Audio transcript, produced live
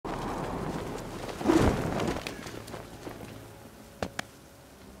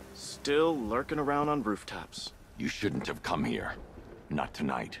Still lurking around on rooftops. You shouldn't have come here. Not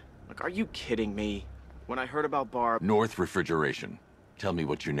tonight. Like, are you kidding me? When I heard about Barb... North Refrigeration. Tell me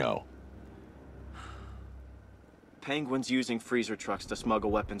what you know. Penguin's using freezer trucks to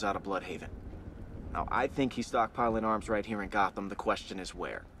smuggle weapons out of Bloodhaven. Now, I think he's stockpiling arms right here in Gotham. The question is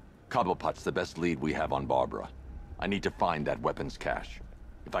where. Cobblepot's the best lead we have on Barbara. I need to find that weapons cache.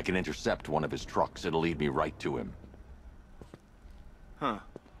 If I can intercept one of his trucks, it'll lead me right to him. Huh.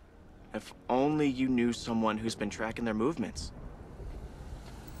 If only you knew someone who's been tracking their movements.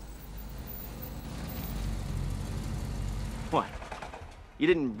 What? You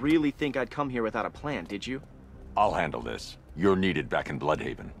didn't really think I'd come here without a plan, did you? I'll handle this. You're needed back in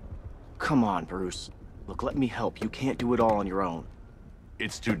Bloodhaven. Come on, Bruce. Look, let me help. You can't do it all on your own.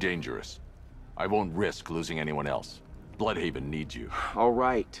 It's too dangerous. I won't risk losing anyone else. Bloodhaven needs you. All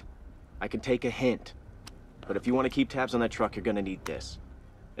right. I can take a hint. But if you want to keep tabs on that truck, you're gonna need this.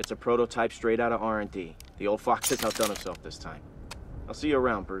 It's a prototype straight out of R&D. The old fox has outdone himself this time. I'll see you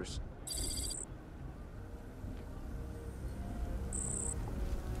around, Bruce.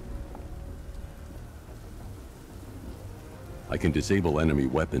 I can disable enemy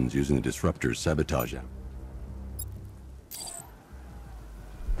weapons using the disruptor's sabotage.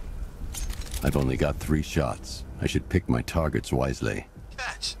 I've only got 3 shots. I should pick my targets wisely.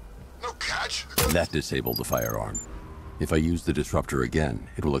 Catch! No catch! That disabled the firearm. If I use the disruptor again,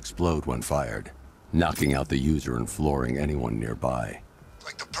 it will explode when fired, knocking out the user and flooring anyone nearby.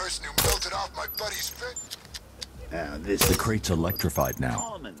 Like the person who melted off my buddy's fit. Now, this The crate's electrified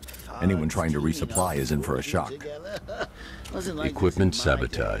now. Anyone trying to resupply is in for a shock. Equipment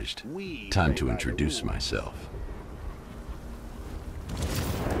sabotaged. Time to introduce myself.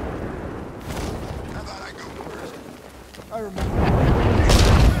 How about I go first? I remember.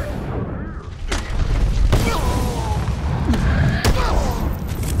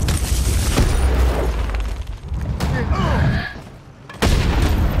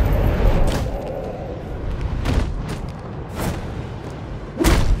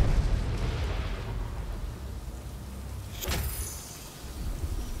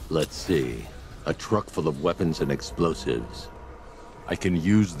 Let's see. A truck full of weapons and explosives. I can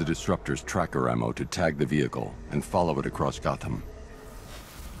use the disruptor's tracker ammo to tag the vehicle and follow it across Gotham.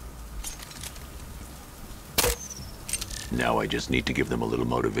 Now I just need to give them a little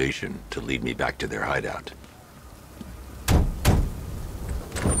motivation to lead me back to their hideout.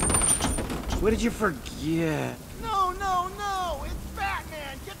 What did you forget? No, no, no! It's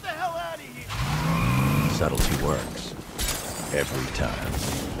Batman! Get the hell out of here! Subtlety works. Every time.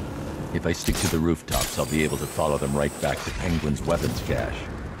 If I stick to the rooftops, I'll be able to follow them right back to Penguin's weapons cache.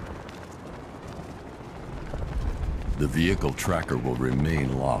 The vehicle tracker will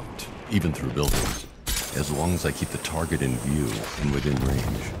remain locked, even through buildings, as long as I keep the target in view and within range.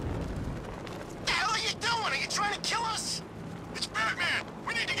 What the hell are you doing? Are you trying to kill us? It's Batman!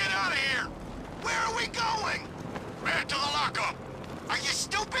 We need to get out of here! Where are we going? Back to the lockup! Are you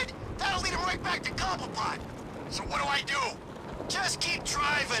stupid? That'll lead him right back to Cobblepot! So what do I do? Just keep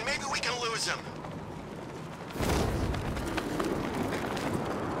driving. Maybe we can lose him.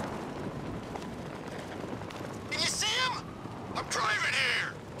 Can you see him? I'm driving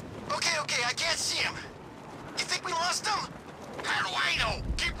here. Okay, I can't see him. You think we lost him? How do I know?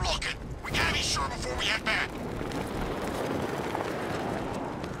 Keep looking. We gotta be sure before we head back.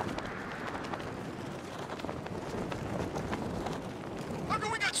 How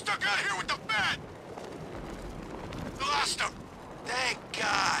come we got stuck out here with the Bat? We lost him. Thank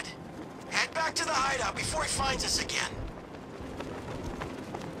God. Head back to the hideout before he finds us again.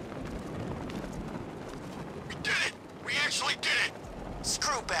 We did it! We actually did it!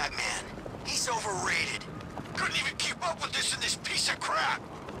 Screw Batman. He's overrated. Couldn't even keep up with this in this piece of crap.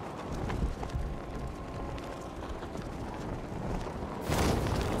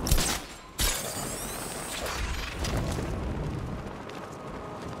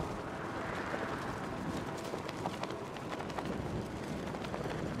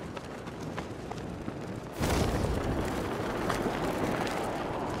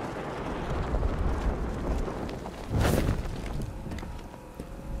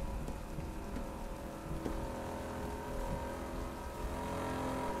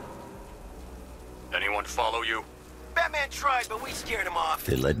 Anyone follow you? Batman tried, but we scared him off.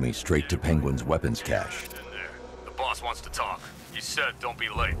 They led me straight to Penguin's weapons cache. In there. The boss wants to talk. He said don't be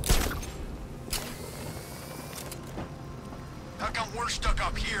late. How come we're stuck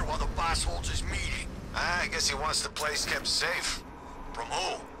up here while the boss holds his meeting? I guess he wants the place kept safe. From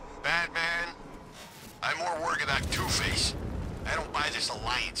who? Batman? I'm more worried about Two-Face. I don't buy this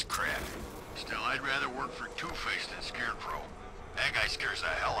alliance crap. Still, I'd rather work for Two-Face than Scarecrow. That guy scares the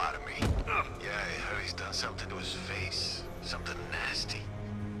hell out of me. Yeah, I heard he's done something to his face. Something nasty.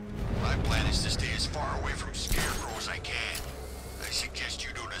 My plan is to stay as far away from Scarecrow as I can. I suggest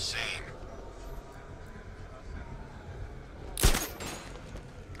you do the same.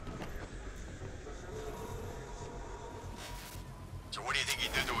 So what do you think he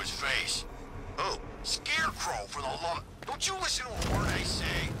did to his face? Oh, Scarecrow for the law. Don't you listen to a word I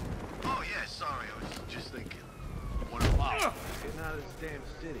say? Oh yeah, sorry, I was just thinking. What about Getting out of this damn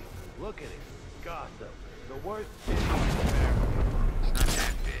city. Look at it. Gotham. The worst city in America. It's not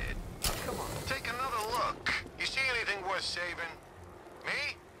that bad. Come on, take another look. You see anything worth saving?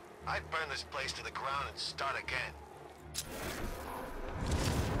 Me? I'd burn this place to the ground and start again.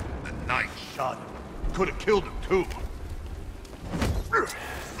 The knight shot him. Could have killed him too.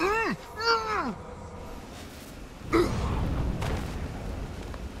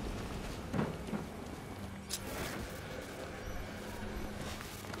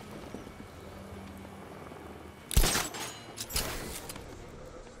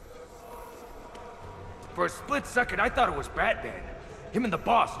 For a split second, I thought it was Batman. Him and the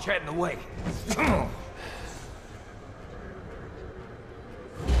boss chatting away.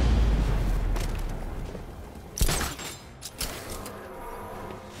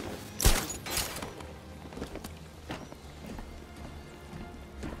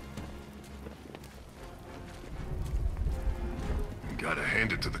 Gotta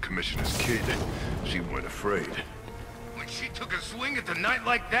hand it to the commissioner's kid. She weren't afraid. When she took a swing at the night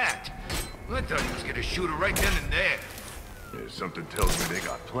like that, I thought he was gonna shoot her right then and there. Yeah, something tells me they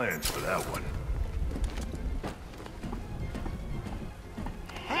got plans for that one.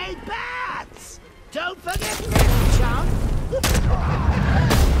 Hey, Bats! Don't forget this, chump!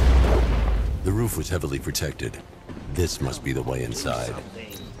 The roof was heavily protected. This must be the way inside.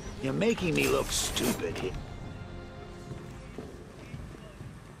 Something. You're making me look stupid here.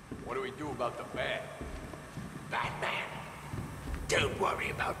 What do we do about the bat? Batman? Don't worry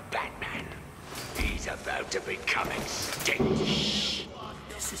about Batman. He's about to become extinct.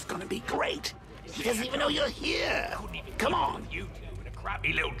 This is gonna be great. He doesn't even know you're here. Come on. You two in a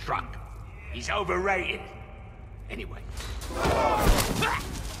crappy little truck. He's overrated. Anyway.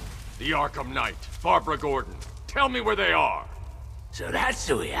 The Arkham Knight, Barbara Gordon. Tell me where they are. So that's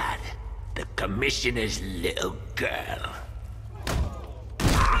who we had. The commissioner's little girl.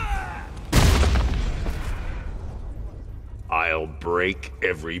 I'll break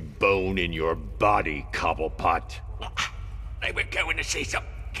every bone in your body, Cobblepot. They were going to see some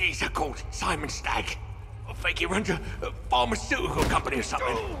geezer called Simon Stagg. I think he runs a pharmaceutical company or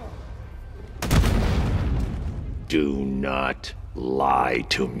something. Do not lie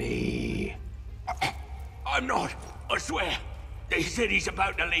to me. I'm not, I swear. They said he's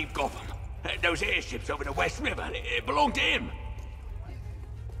about to leave Gotham. Those airships over the West River, it belonged to him.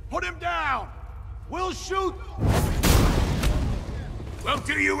 Put him down! We'll shoot! Won't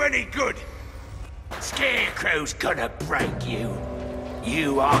do you any good. Scarecrow's gonna break you.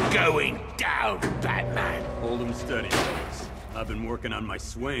 You are going down, Batman. Hold him steady, folks. I've been working on my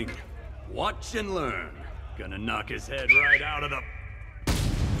swing. Watch and learn. Gonna knock his head right out of the...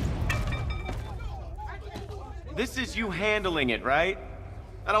 This is you handling it, right?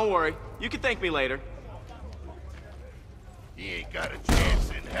 Now, don't worry. You can thank me later. He ain't got a chance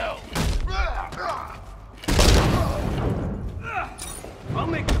in hell. I'll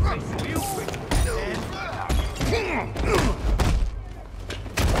make the face real quick.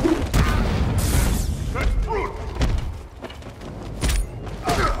 That's brutal.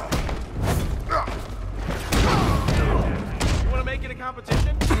 You want to make it a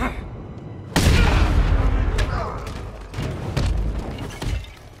competition?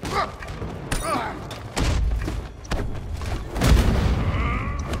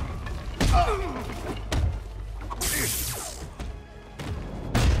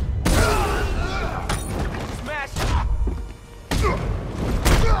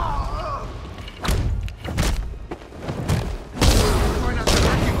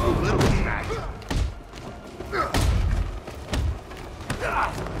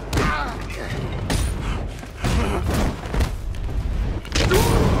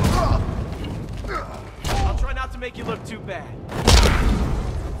 Make you look too bad.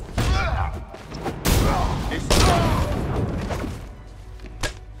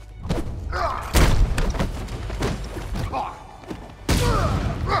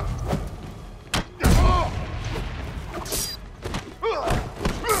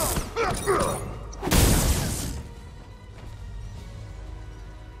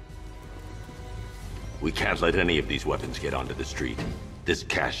 We can't let any of these weapons get onto the street. This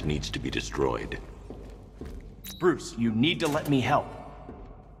cache needs to be destroyed. Bruce, you need to let me help.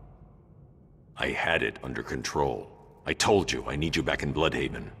 I had it under control. I told you, I need you back in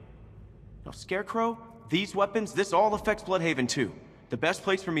Bloodhaven. Now, Scarecrow, these weapons, this all affects Bloodhaven too. The best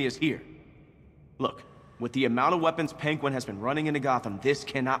place for me is here. Look, with the amount of weapons Penguin has been running into Gotham, this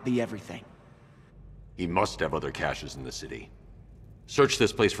cannot be everything. He must have other caches in the city. Search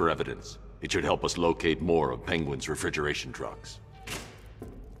this place for evidence. It should help us locate more of Penguin's refrigeration trucks.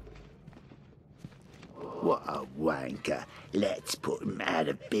 What a wanker. Let's put him out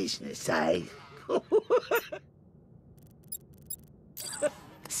of business, eh?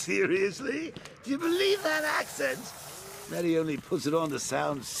 Seriously? Do you believe that accent? That he only puts it on to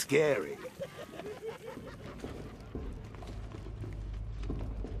sound scary.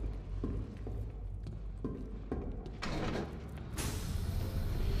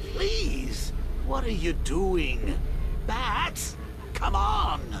 Please, what are you doing? Bats? Come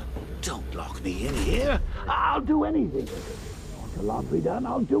on! Don't lock me in here. I'll do anything. Want the laundry done?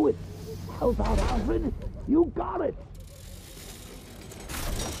 I'll do it. Help out, Alfred. You got it.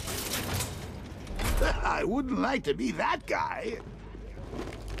 I wouldn't like to be that guy.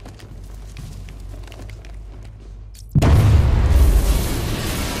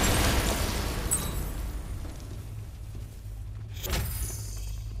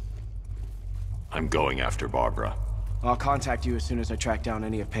 I'm going after Barbara. I'll contact you as soon as I track down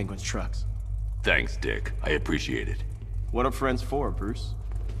any of Penguin's trucks. Thanks, Dick. I appreciate it. What are friends for, Bruce?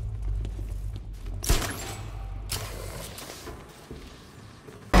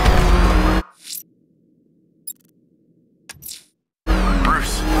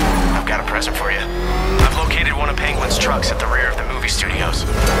 Bruce, I've got a present for you. I've located one of Penguin's trucks at the rear of the movie studios.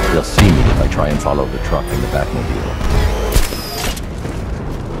 They'll see me if I try and follow the truck in the Batmobile.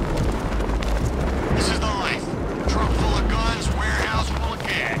 This is the life. Truck full of guns, warehouse full of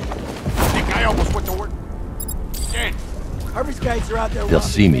cash. I think I almost went to work. Dead. Harvey's guys are out there. They'll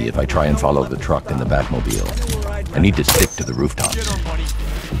see me if I try and follow the truck in the Batmobile. I need to stick to the rooftops. Get him, buddy.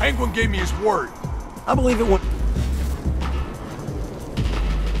 Penguin gave me his word. I believe it when...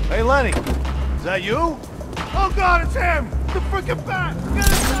 Hey, Lenny. Is that you? Oh, God, it's him! The frickin' bat! Get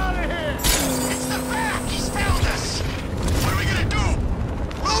us out of here! It's the back! He's found us! What are we gonna do?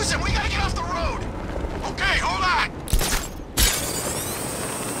 Lose him! We gotta get off the road! Okay, hold on!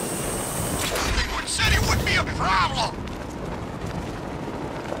 Penguin said he wouldn't be a problem!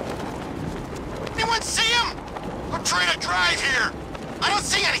 Anyone see him? I'm trying to drive here! I don't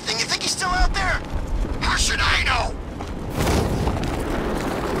see anything. You think he's still out there? How should I know?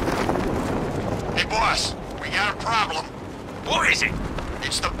 Hey, boss. We got a problem. What is it?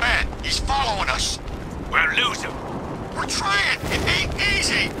 It's the bat. He's following us. We'll lose him. We're trying. It ain't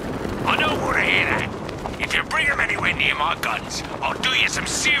easy. I don't want to hear that. If you bring him anywhere near my guns, I'll do you some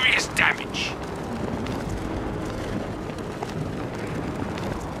serious damage.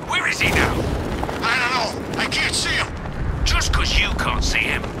 Where is he now? I don't know. I can't see him. Just 'cause you can't see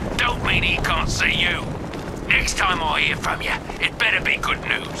him, don't mean he can't see you. Next time I hear from you, it better be good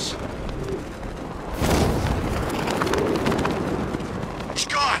news. He's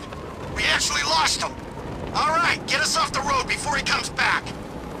gone. We actually lost him. All right, get us off the road before he comes back.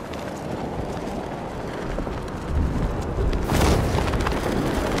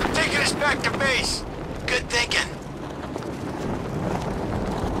 Taking us back to base. Good thinking.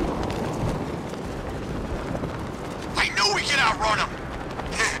 I knew we could outrun him.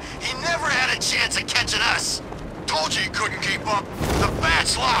 He never had a chance of catching us. Told you he couldn't keep up. The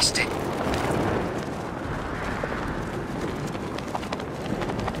bat's lost it.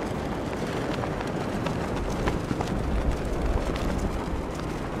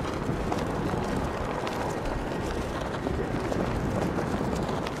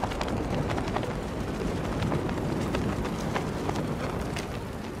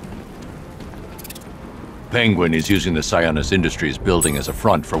 Penguin is using the Sionis Industries building as a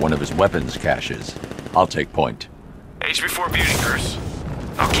front for one of his weapons caches. I'll take point. Age before beauty, Bruce.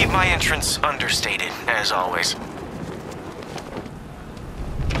 I'll keep my entrance understated, as always.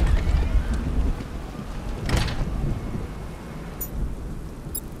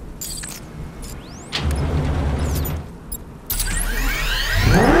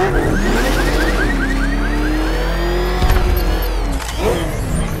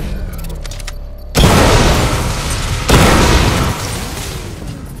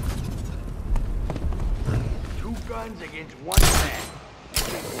 Against one man. I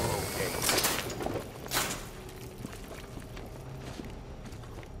think we're okay.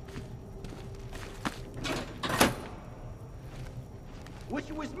 Wish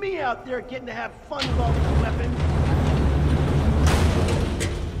it was me out there getting to have fun with all these weapons.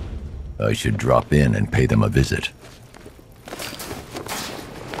 I should drop in and pay them a visit.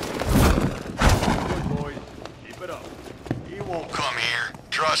 Boys, keep it up. He won't come here.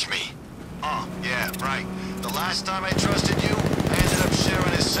 Trust me. Oh, yeah, right. The last time I trusted you, I ended up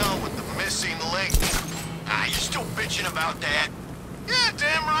sharing a cell with the missing link. Ah, you still bitching about that? Yeah,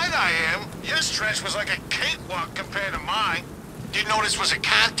 damn right I am. Your stretch was like a cakewalk compared to mine. Didn't know this was a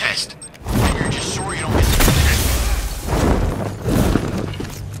contest. You're just sore you don't get to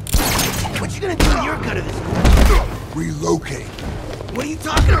What you gonna do when you're cut of this? Relocate. What are you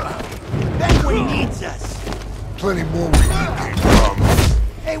talking about? That's when he needs us. Plenty more where you came from.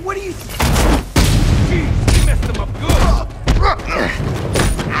 Hey, what are you... Jeez, you messed him up good.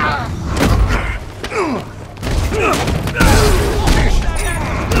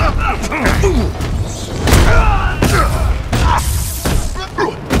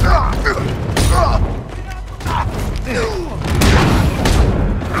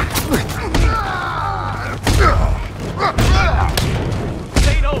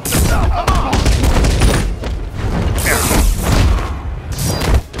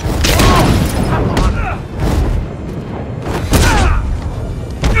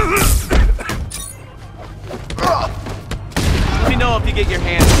 Let me know if you get your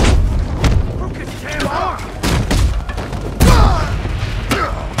hands.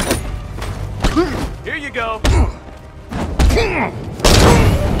 Here you go.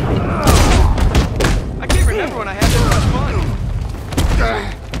 I can't remember when I had this much fun.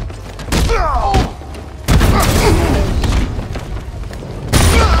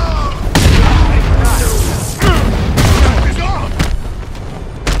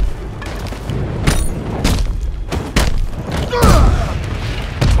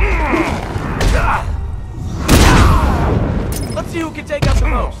 Let's see who can take out the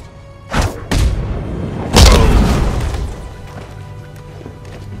most.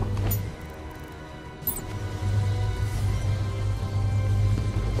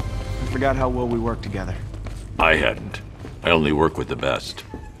 I forgot how well we worked together. I hadn't. I only work with the best.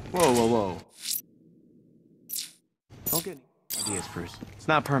 Whoa, whoa, whoa. Don't get any ideas, Bruce. It's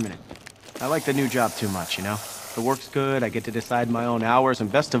not permanent. I like the new job too much, you know? The work's good, I get to decide my own hours,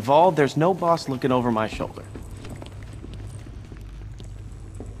 and best of all, there's no boss looking over my shoulder.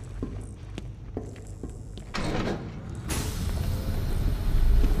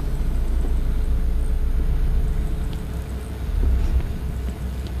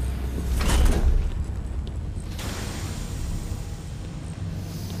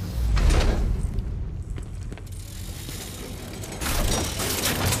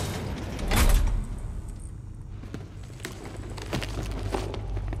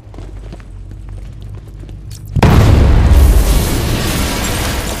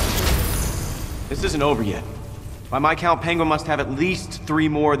 This isn't over yet. By my count, Penguin must have at least 3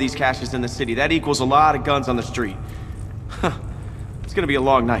 more of these caches in the city. That equals a lot of guns on the street. It's gonna be a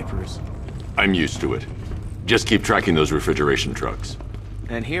long night, Bruce. I'm used to it. Just keep tracking those refrigeration trucks.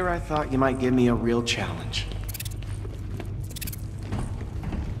 And here I thought you might give me a real challenge.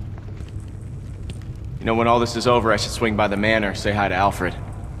 You know, when all this is over, I should swing by the manor, say hi to Alfred.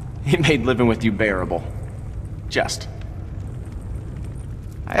 He made living with you bearable. Just.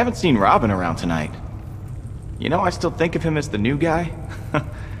 I haven't seen Robin around tonight. You know, I still think of him as the new guy.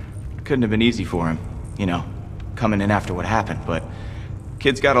 Couldn't have been easy for him, you know, coming in after what happened, but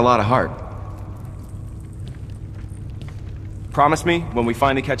kid's got a lot of heart. Promise me, when we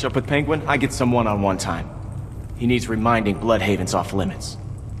finally catch up with Penguin, I get some one-on-one time. He needs reminding Bloodhaven's off limits.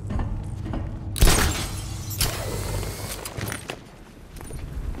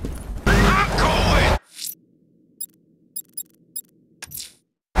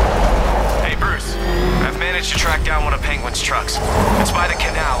 To track down one of Penguin's trucks. It's by the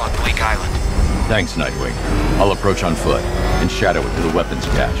canal on Bleak Island. Thanks, Nightwing. I'll approach on foot and shadow it to the weapons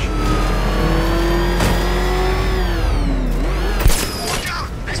cache. Look out!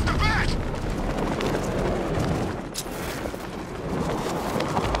 It's the bat!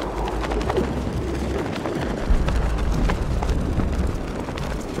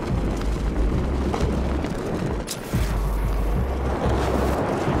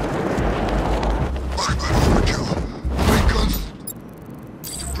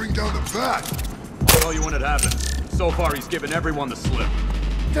 Well, you want it happen. So far, he's given everyone the slip.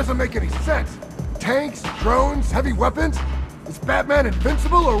 Doesn't make any sense. Tanks, drones, heavy weapons? Is Batman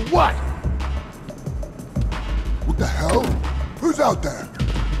invincible or what? What the hell? Who's out there?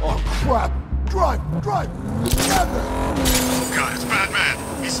 Oh crap! Drive! Drive! Together! Oh god, it's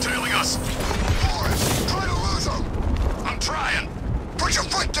Batman! He's tailing us! Boys, try to lose him! I'm trying! Put your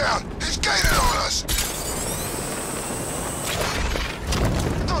foot down! He's gaining on us!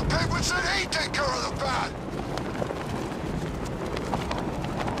 The Penguin said he'd take care of the bat.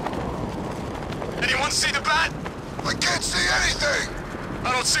 Anyone see the bat? I can't see anything.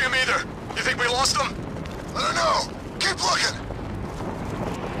 I don't see him either. You think we lost him? I don't know. Keep looking.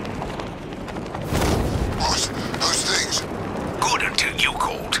 Boss, those things. Good until you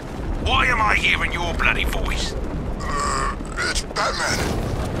called. Why am I hearing your bloody voice? It's Batman.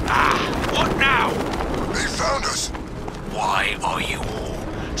 Ah, what now? They found us. Why are you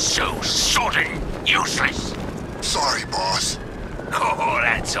all so sodding useless? Sorry, boss. Oh,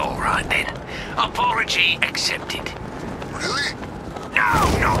 that's all right then. Apology accepted. Really?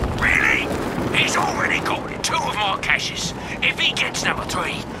 No, not really. He's already got 2 of my caches. If he gets number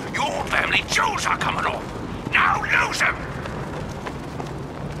 3, your family jewels are coming off. Now lose them.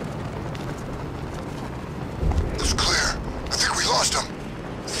 It's clear. I think we lost him.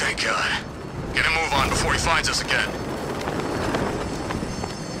 Thank God. Get a move on before he finds us again.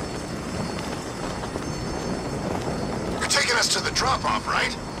 You're taking us to the drop-off,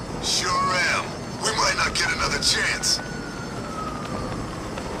 right? Sure am. We might not get another chance.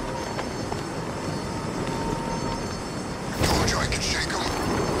 I told you I could shake him.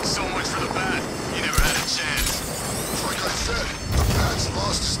 So much for the bat. You never had a chance. Like I said, the bat's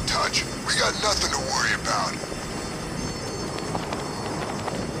lost his touch. We got nothing to worry about.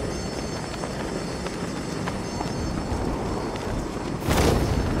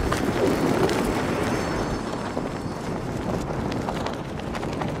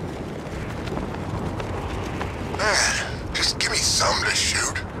 Man, just give me something to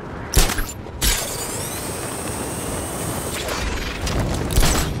shoot.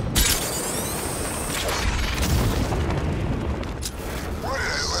 Why did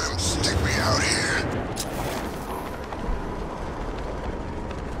I let him stick me out here?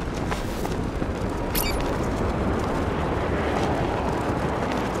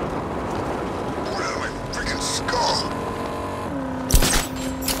 Poured out of my freaking skull.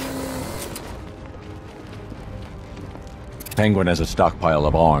 Penguin has a stockpile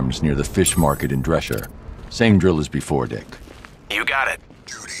of arms near the fish market in Drescher. Same drill as before, Dick. You got it.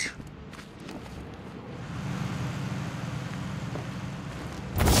 Duty.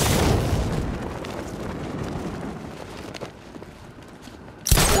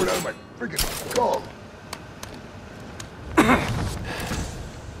 Poured out of my freaking skull.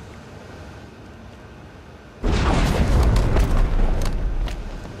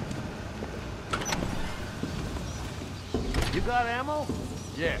 You got ammo?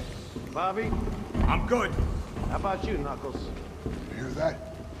 Yeah. Bobby? I'm good. How about you, Knuckles? You hear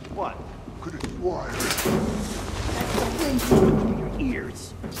that? What? Could have sworn. Between your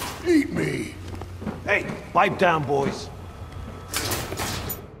ears. Eat me! Hey, pipe down, boys.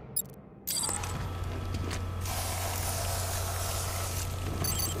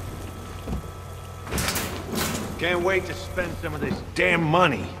 Can't wait to spend some of this damn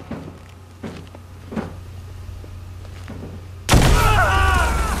money.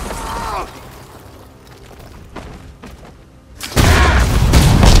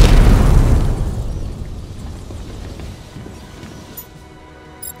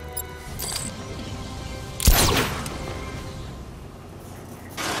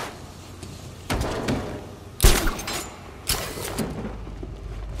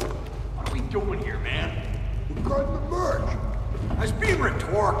 What are we doing here, man? We're guarding the merch. I was being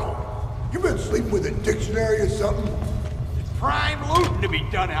rhetorical. You been sleeping with a dictionary or something? It's prime looting to be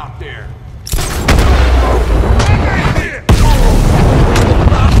done out there.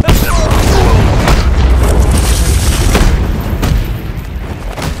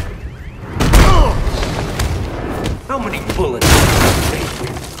 How many bullets?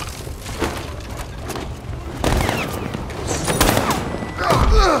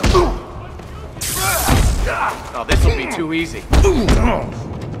 Oh, this will be too easy.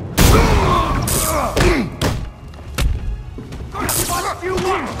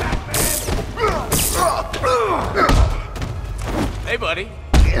 Hey, buddy.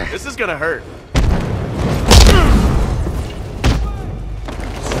 This is gonna hurt.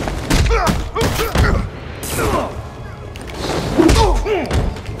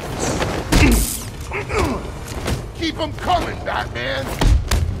 Keep them coming, Batman!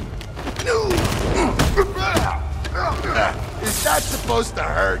 Is that supposed to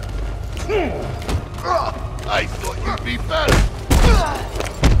hurt? I thought you'd be better.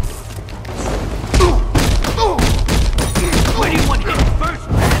 Where do you want hit first,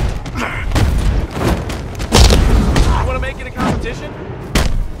 man? You wanna make it a competition?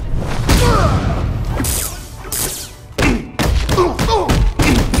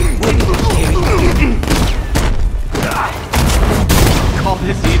 Call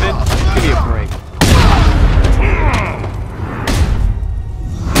this easy.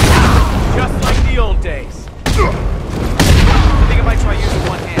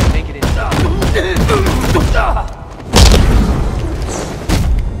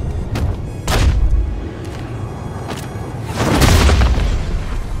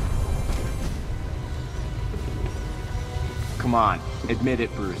 Admit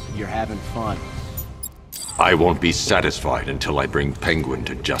it, Bruce. You're having fun. I won't be satisfied until I bring Penguin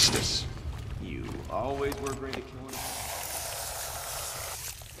to justice. You always were great at killing.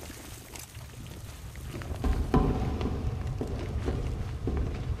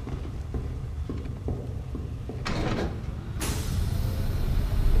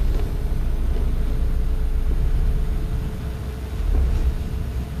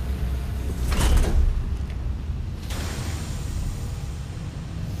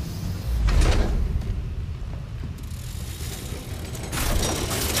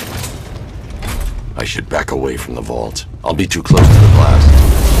 I should back away from the vault. I'll be too close to the blast.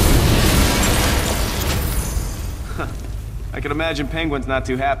 I can imagine Penguin's not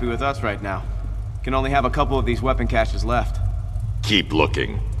too happy with us right now. Can only have a couple of these weapon caches left. Keep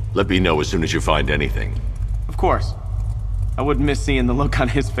looking. Let me know as soon as you find anything. Of course. I wouldn't miss seeing the look on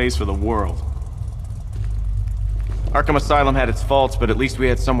his face for the world. Arkham Asylum had its faults, but at least we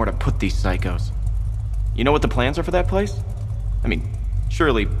had somewhere to put these psychos. You know what the plans are for that place? I mean,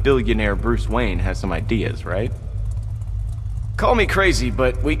 surely billionaire Bruce Wayne has some ideas, right? Call me crazy,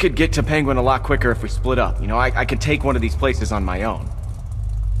 but we could get to Penguin a lot quicker if we split up. You know, I could take one of these places on my own.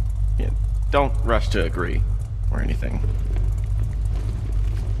 Yeah, don't rush to agree, or anything.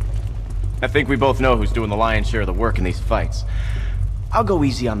 I think we both know who's doing the lion's share of the work in these fights. I'll go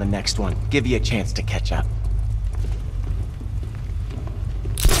easy on the next one, give you a chance to catch up.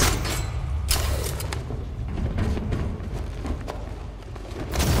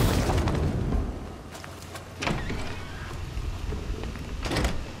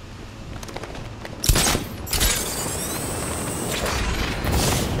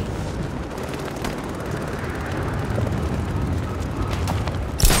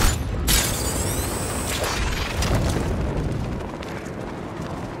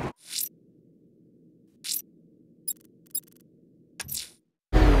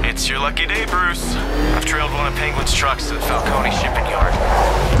 It's your lucky day, Bruce. I've trailed one of Penguin's trucks to the Falcone shipping yard.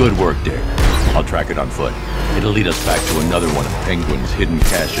 Good work, Dick. I'll track it on foot. It'll lead us back to another one of Penguin's hidden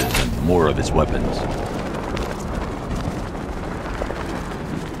caches and more of his weapons. I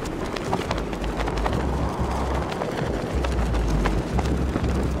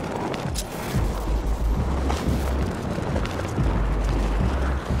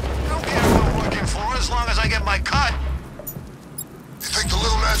don't care what I'm working for as long as I get my cut. You think the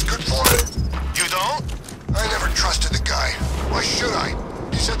little man's good for it? You don't? I never trusted the guy. Why should I?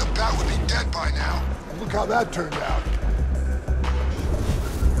 He said the bat would be dead by now. Look how that turned out.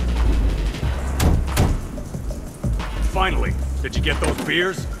 Finally! Did you get those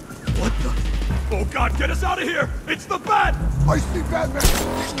beers? What the? Oh God, get us out of here! It's the Bat! I see Batman!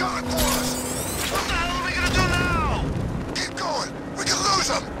 He's coming for us! What the hell are we gonna do now? Keep going! We can lose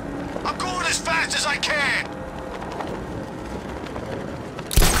him! I'm going as fast as I can!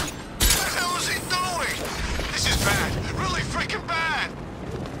 What the hell is he doing? This is bad! Really freaking bad!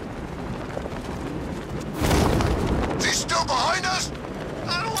 Is he still behind us?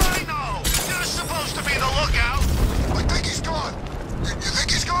 How do I know? You're supposed to be the lookout! I think he's gone. You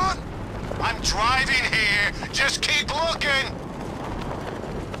think he's gone? I'm driving here. Just keep looking.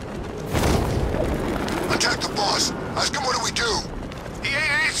 Attack the boss. Ask him what do we do. He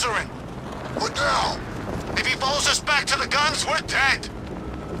ain't answering. What now? If he follows us back to the guns, we're dead.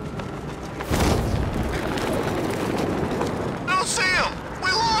 I don't see him.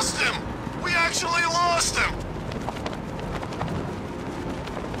 We lost him. We actually lost him.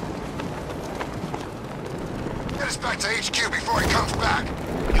 Get us back to HQ before he comes back.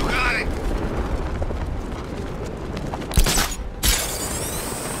 You got it.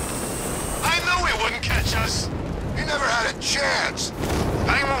 I knew he wouldn't catch us. He never had a chance.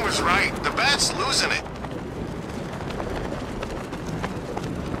 Penguin was right. The Bat's losing it.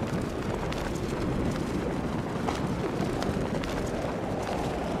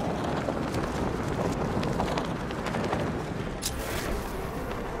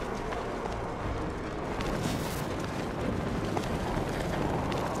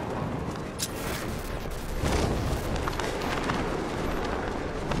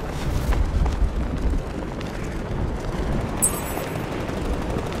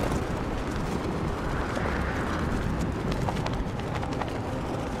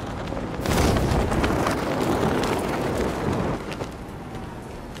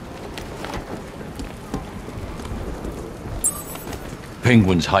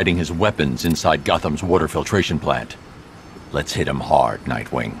 Penguin's hiding his weapons inside Gotham's water filtration plant. Let's hit him hard,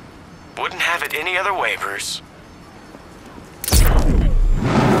 Nightwing. Wouldn't have it any other way, Bruce.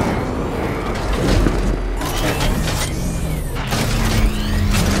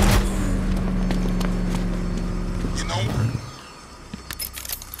 You know,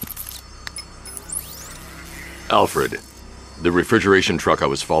 Alfred, the refrigeration truck I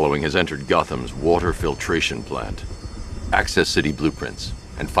was following has entered Gotham's water filtration plant. Access city blueprints,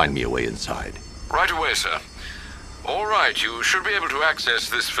 and find me a way inside. Right away, sir. All right, you should be able to access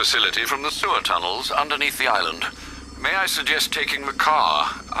this facility from the sewer tunnels underneath the island. May I suggest taking the car?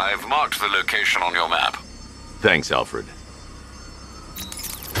 I've marked the location on your map. Thanks, Alfred.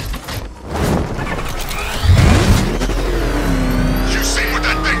 You seen what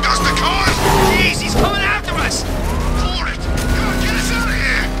that thing does to cars? Jeez, he's coming after us! Hold it! Come on, get us out of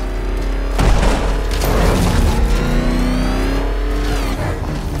here!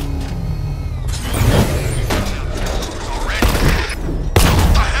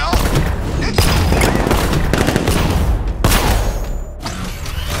 What the hell? It's...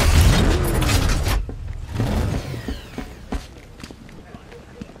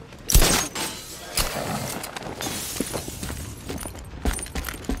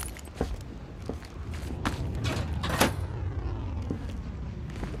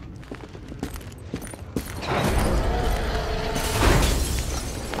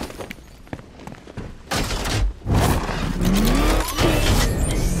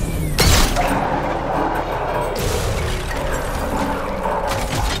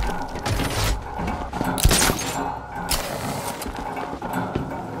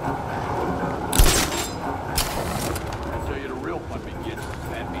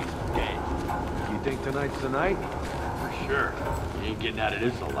 Tonight's the night? For sure. He ain't getting out of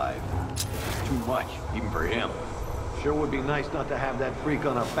this alive. It's too much, even for him. Sure would be nice not to have that freak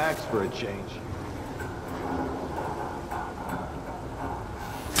on our backs for a change.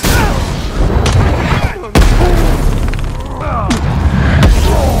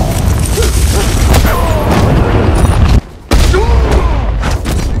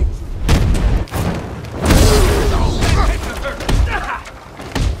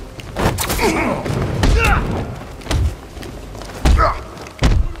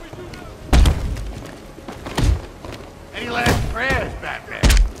 Any last prayers, Batman?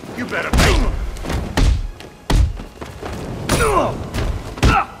 You better make them.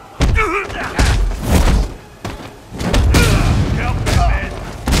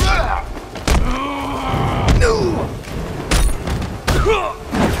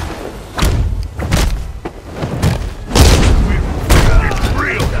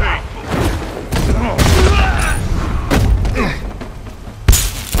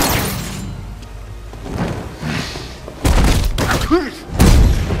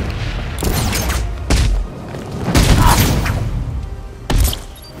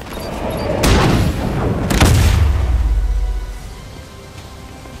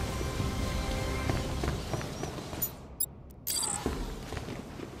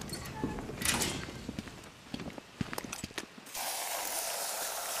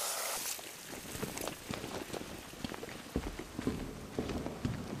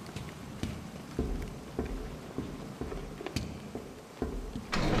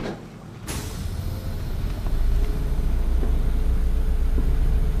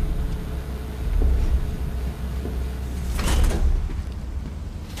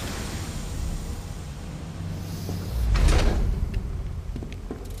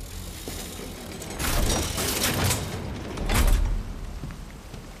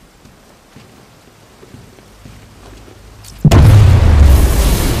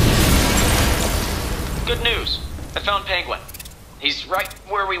 Good news. I found Penguin. He's right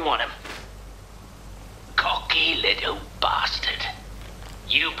where we want him. Cocky little bastard.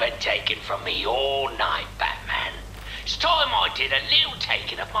 You've been taking from me all night, Batman. It's time I did a little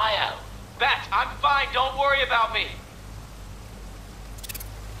taking of my own. Bat, I'm fine. Don't worry about me.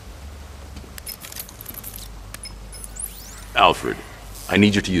 Alfred, I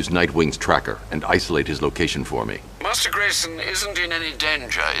need you to use Nightwing's tracker and isolate his location for me. Master Grayson isn't in any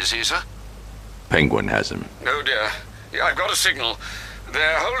danger, is he, sir? Penguin has him. Oh dear. Yeah, I've got a signal.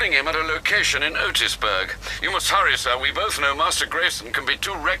 They're holding him at a location in Otisburg. You must hurry, sir. We both know Master Grayson can be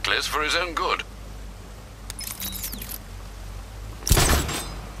too reckless for his own good.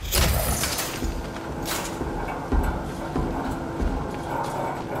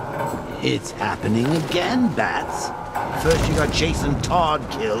 It's happening again, Bats. First you got Jason Todd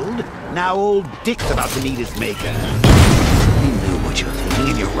killed, now old Dick's about to meet his maker. You know what you're thinking,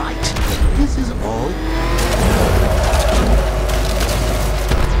 and you're right. This is all...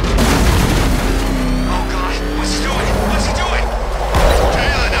 Oh God, what's he doing? What's he doing?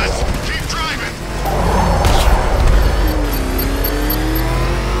 Tailing us! Keep driving!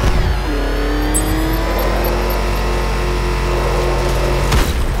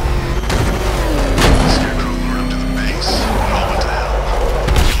 Scarecrow lured him to the base. All went to hell.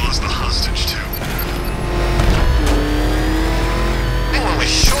 We lost the hostage too.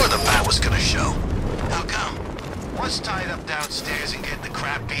 gonna show. How come? What's tied up downstairs and getting the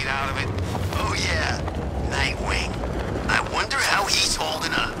crap beat out of it? Oh yeah, Nightwing. I wonder how he's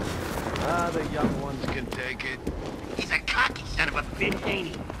holding up. The young ones can take it. He's a cocky son of a bitch, ain't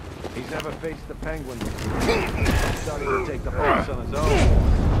he? He's never faced the Penguin before. He's starting to take the boss on his own.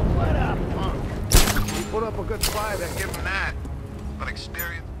 What up, punk? He put up a good fight, I give him that. But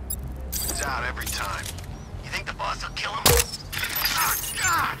experience is out every time. You think the boss will kill him? Oh,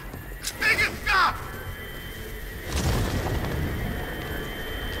 God! Make it stop!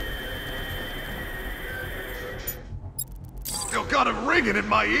 Still got him ringing in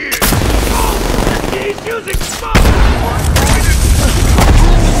my ears. He's using smoke!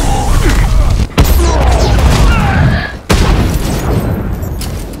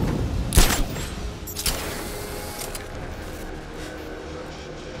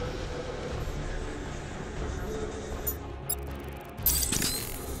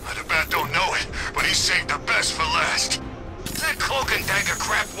 The bat don't know it, but he saved the best for last. That cloak and dagger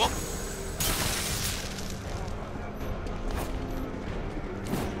crap won't...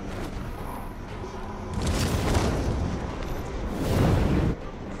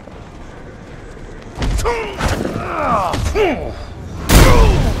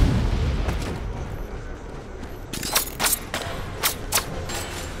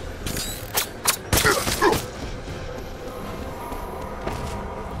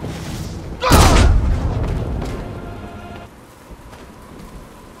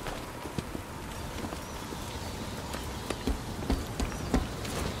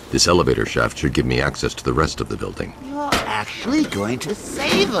 This elevator shaft should give me access to the rest of the building. You're actually going to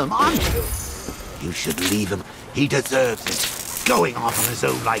save him, aren't you? You should leave him. He deserves it. Going off on his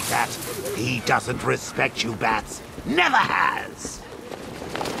own like that. He doesn't respect you, Bats. Never has.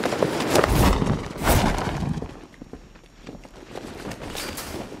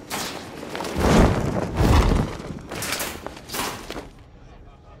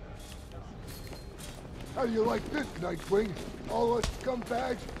 How do you like this, Nightwing? All us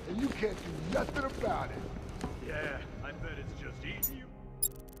scumbags, and you can't do nothing about it. Yeah, I bet it's just eating you,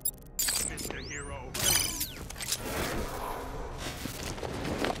 Mr. Hero.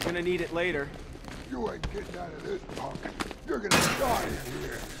 You're gonna need it later. You ain't getting out of this, punk. You're gonna die in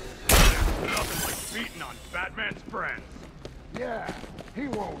here. Nothing like beating on Batman's friends. Yeah, he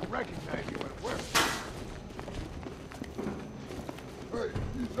won't recognize you at work. Hey,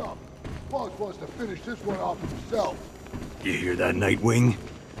 he's up. Boss wants to finish this one off himself. You hear that, Nightwing?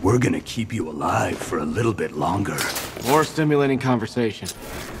 We're gonna keep you alive for a little bit longer. More stimulating conversation.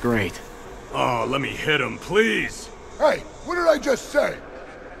 Great. Oh, let me hit him, please. Hey, what did I just say?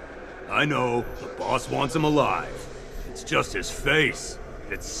 I know, the boss wants him alive. It's just his face.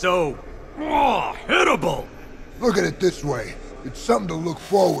 It's so... hittable! Look at it this way. It's something to look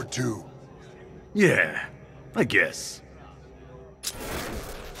forward to. Yeah, I guess.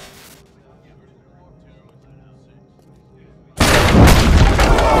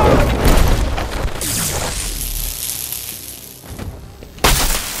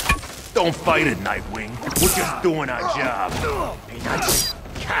 Don't fight it, Nightwing. We're just doing our job. Hey, Nightwing.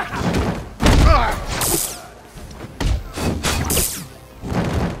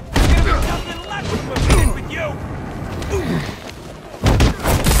 There's nothing left of what we did with you!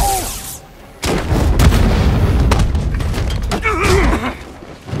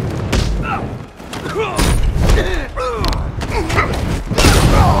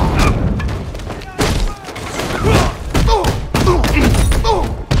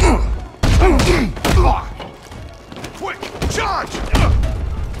 Quick, charge!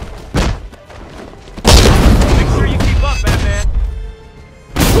 Make sure you keep up, Batman.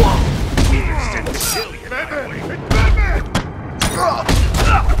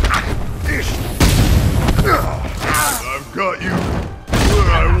 I've got you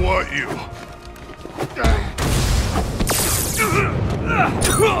where I want you.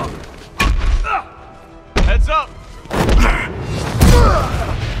 Heads up!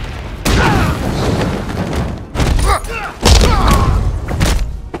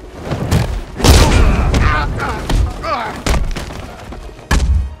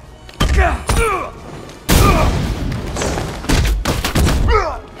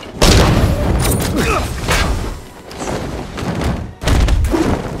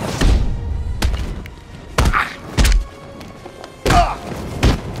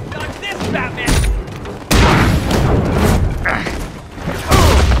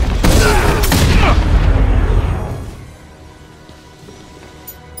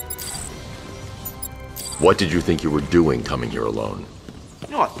 What did you think you were doing coming here alone?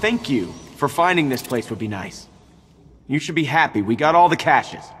 You know what? Thank you for finding this place would be nice. You should be happy. We got all the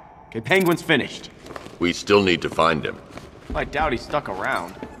caches. Okay, Penguin's finished. We still need to find him. I doubt he stuck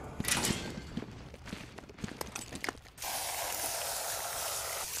around.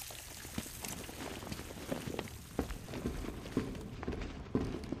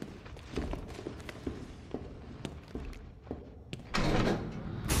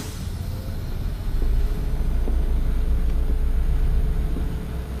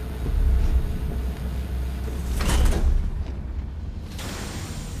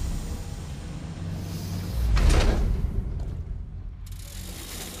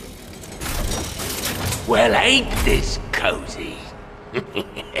 Well, ain't this cozy?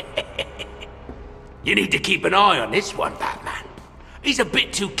 You need to keep an eye on this one, Batman. He's a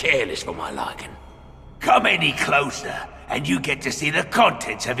bit too careless for my liking. Come any closer, and you get to see the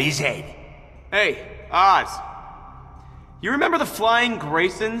contents of his head. Hey, Oz. You remember the Flying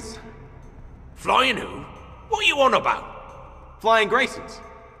Graysons? Flying who? What are you on about? Flying Graysons.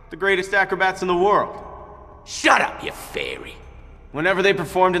 The greatest acrobats in the world. Shut up, you fairy. Whenever they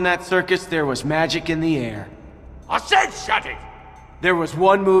performed in that circus, there was magic in the air. I said shut it! There was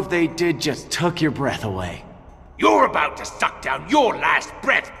one move they did just took your breath away. You're about to suck down your last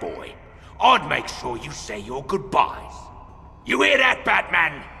breath, boy. I'd make sure you say your goodbyes. You hear that,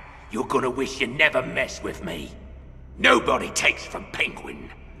 Batman? You're gonna wish you never messed with me. Nobody takes from Penguin.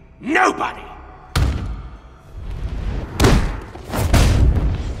 Nobody!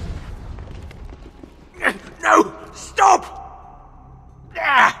 No! Stop!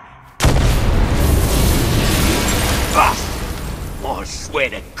 I swear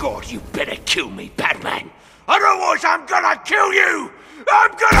to God, you better kill me, Batman. Otherwise, I'm gonna kill you!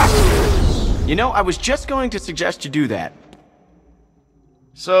 I'm gonna... You know, I was just going to suggest you do that.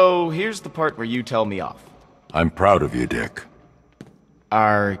 So, here's the part where you tell me off. I'm proud of you, Dick.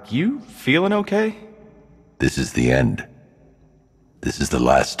 Are you feeling okay? This is the end. This is the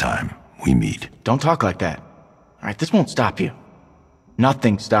last time we meet. Don't talk like that. Alright, this won't stop you.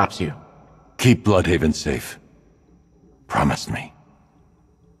 Nothing stops you. Keep Bloodhaven safe. Promise me.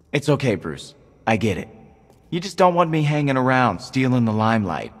 It's okay, Bruce. I get it. You just don't want me hanging around, stealing the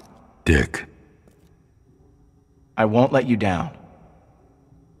limelight. Dick. I won't let you down.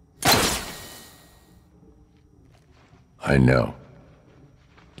 I know.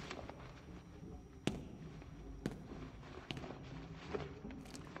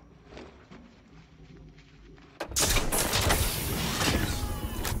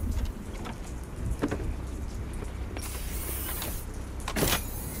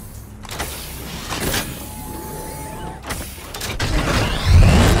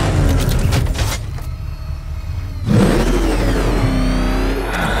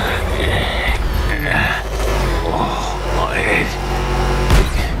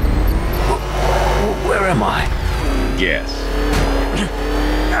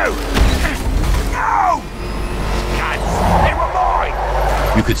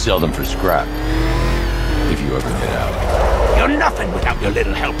 Sell them for scrap, if you ever get out. You're nothing without your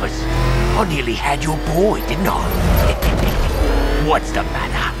little helpers. I nearly had your boy, didn't I? What's the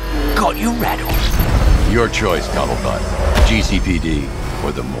matter? Got you rattled? Your choice, Cobblepot. GCPD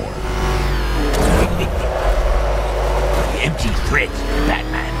or the morgue. Empty threats,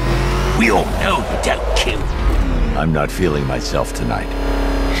 Batman. We all know you don't kill. I'm not feeling myself tonight.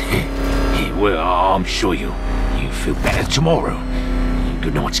 Well, I'm sure you feel better tomorrow.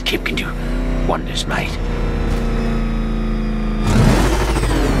 Good night's Kip can do wonders, mate.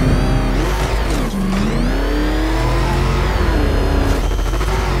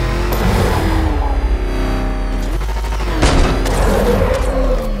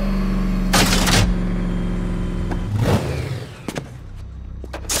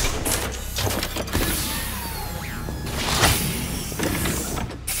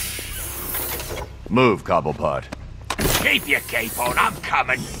 Move, Cobblepot. Keep your cape on, I'm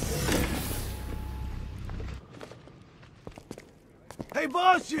coming. Hey,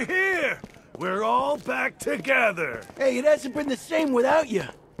 boss, you're here! We're all back together! Hey, it hasn't been the same without you.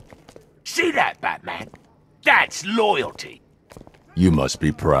 See that, Batman? That's loyalty. You must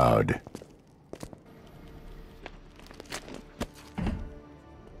be proud.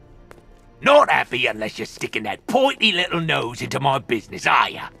 Not happy unless you're sticking that pointy little nose into my business, are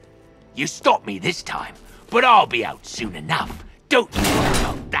ya? You stopped me this time, but I'll be out soon enough. Don't you worry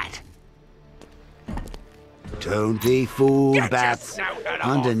about that. Don't be fooled, Bats.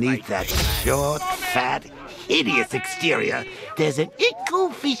 Underneath that short, fat, hideous exterior, there's an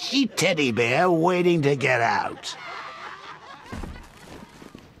ickle fishy teddy bear waiting to get out.